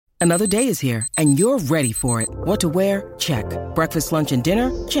Another day is here, and you're ready for it. What to wear? Check. Breakfast, lunch, and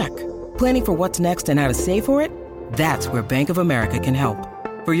dinner? Check. Planning for what's next and how to save for it? That's where Bank of America can help.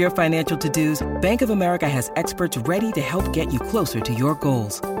 For your financial to-dos, Bank of America has experts ready to help get you closer to your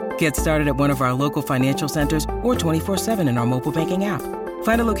goals. Get started at one of our local financial centers or 24/7 in our mobile banking app.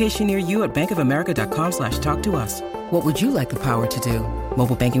 Find a location near you at bankofamerica.com/talktous. What would you like the power to do?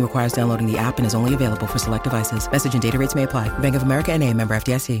 Mobile banking requires downloading the app and is only available for select devices. Message and data rates may apply. Bank of America N.A., member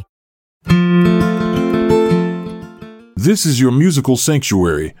FDIC. This is your musical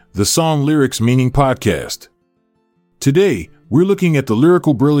sanctuary, the Song Lyrics Meaning Podcast. Today, we're looking at the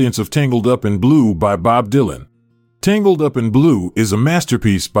lyrical brilliance of Tangled Up in Blue by Bob Dylan. Tangled Up in Blue is a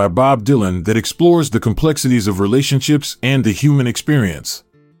masterpiece by Bob Dylan that explores the complexities of relationships and the human experience.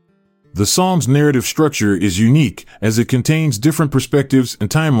 The song's narrative structure is unique as it contains different perspectives and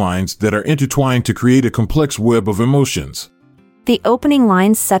timelines that are intertwined to create a complex web of emotions. The opening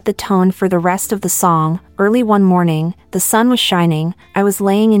lines set the tone for the rest of the song. Early one morning, the sun was shining. I was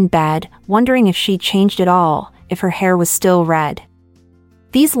laying in bed, wondering if she'd changed at all, if her hair was still red.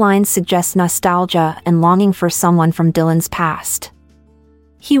 These lines suggest nostalgia and longing for someone from Dylan's past.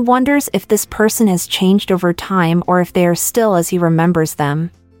 He wonders if this person has changed over time or if they are still as he remembers them.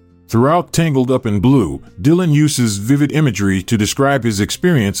 Throughout Tangled Up in Blue, Dylan uses vivid imagery to describe his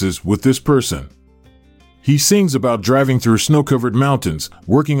experiences with this person. He sings about driving through snow-covered mountains,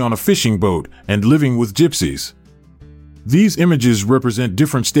 working on a fishing boat, and living with gypsies. These images represent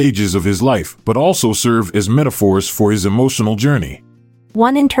different stages of his life, but also serve as metaphors for his emotional journey.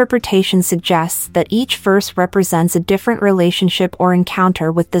 One interpretation suggests that each verse represents a different relationship or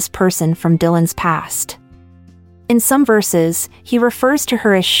encounter with this person from Dylan's past. In some verses, he refers to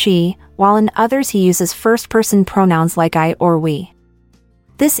her as she, while in others he uses first-person pronouns like I or we.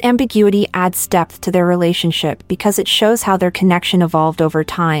 This ambiguity adds depth to their relationship because it shows how their connection evolved over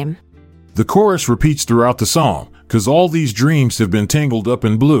time. The chorus repeats throughout the song, "'cause all these dreams have been tangled up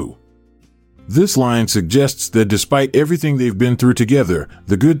in blue." This line suggests that despite everything they've been through together,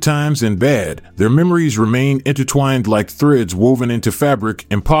 the good times and bad, their memories remain intertwined like threads woven into fabric,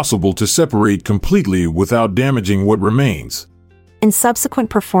 impossible to separate completely without damaging what remains. In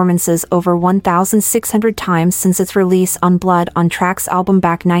subsequent performances over 1,600 times since its release on Blood on Tracks album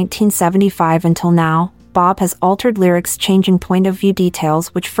back 1975 until now, Bob has altered lyrics, changing point of view details,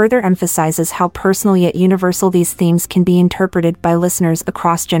 which further emphasizes how personal yet universal these themes can be interpreted by listeners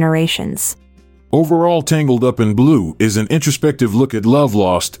across generations. Overall, Tangled Up in Blue is an introspective look at love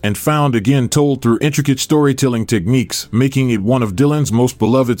lost and found again, told through intricate storytelling techniques, making it one of Dylan's most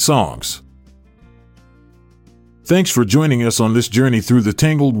beloved songs. Thanks for joining us on this journey through the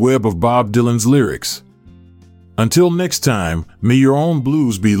tangled web of Bob Dylan's lyrics. Until next time, may your own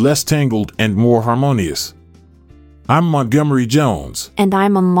blues be less tangled and more harmonious. I'm Montgomery Jones. And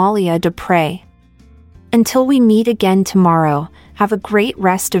I'm Amalia Dupre. Until we meet again tomorrow, have a great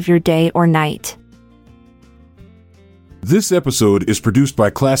rest of your day or night. This episode is produced by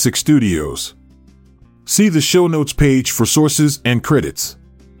Classic Studios. See the show notes page for sources and credits.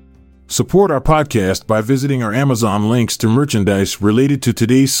 Support our podcast by visiting our Amazon links to merchandise related to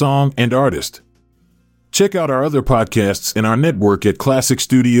today's song and artist. Check out our other podcasts in our network at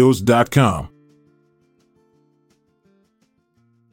classicstudios.com.